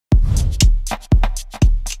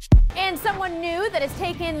someone new that has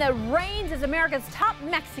taken the reins as America's top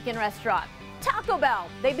Mexican restaurant. Taco Bell.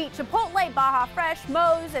 They beat Chipotle, Baja Fresh,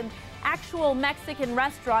 Moe's, and actual Mexican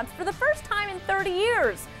restaurants for the first time in 30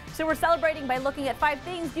 years. So we're celebrating by looking at 5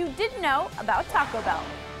 things you didn't know about Taco Bell.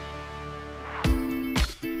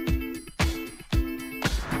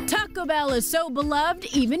 Taco Bell is so beloved,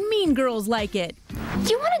 even mean girls like it.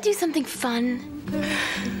 You want to do something fun?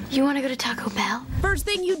 You want to go to Taco Bell? First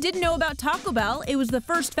thing you didn't know about Taco Bell, it was the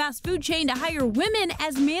first fast food chain to hire women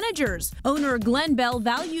as managers. Owner Glenn Bell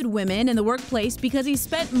valued women in the workplace because he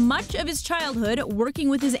spent much of his childhood working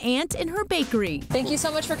with his aunt in her bakery. Thank you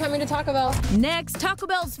so much for coming to Taco Bell. Next, Taco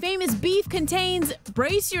Bell's famous beef contains,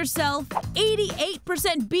 brace yourself,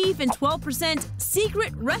 88% beef and 12%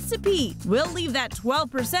 secret recipe. We'll leave that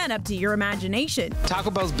 12% up to your imagination.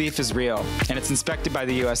 Taco Bell's beef is real, and it's inspected by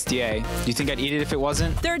the USDA. Do you think I'd eat it if it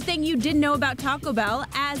wasn't? Third thing you didn't know about Taco Bell,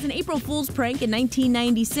 as an April Fool's prank in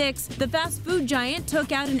 1996, the fast food giant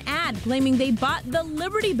took out an ad claiming they bought the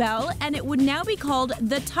Liberty Bell and it would now be called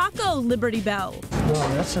the Taco Liberty Bell. Well,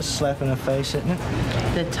 that's a slap in the face, isn't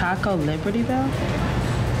it? The Taco Liberty Bell?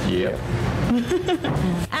 Yep.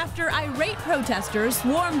 After irate protesters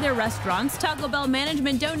swarmed their restaurants, Taco Bell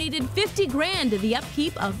management donated $50 grand to the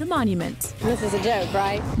upkeep of the monument. This is a joke,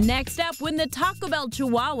 right? Next up, when the Taco Bell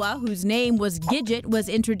Chihuahua, whose name was Gidget, was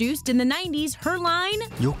introduced in the 90s, her line,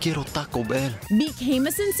 Yo quiero Taco Bell, became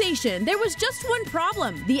a sensation. There was just one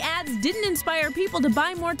problem. The ads didn't inspire people to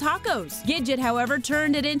buy more tacos. Gidget, however,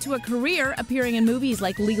 turned it into a career, appearing in movies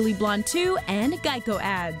like Legally Blonde 2 and Geico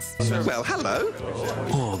ads. Well, hello.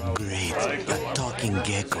 Oh, great. A talking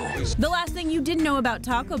gecko. The last thing you didn't know about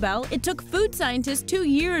Taco Bell, it took food scientists 2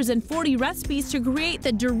 years and 40 recipes to create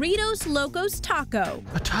the Doritos Locos Taco.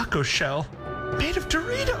 A taco shell made of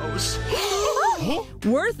Doritos.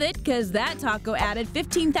 Worth it, because that taco added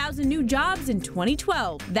 15,000 new jobs in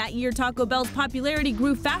 2012. That year, Taco Bell's popularity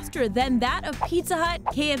grew faster than that of Pizza Hut,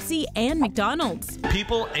 KFC, and McDonald's.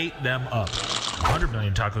 People ate them up. 100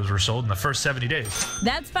 million tacos were sold in the first 70 days.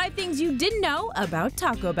 That's 5 things you didn't know about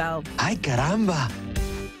Taco Bell. Ay, caramba.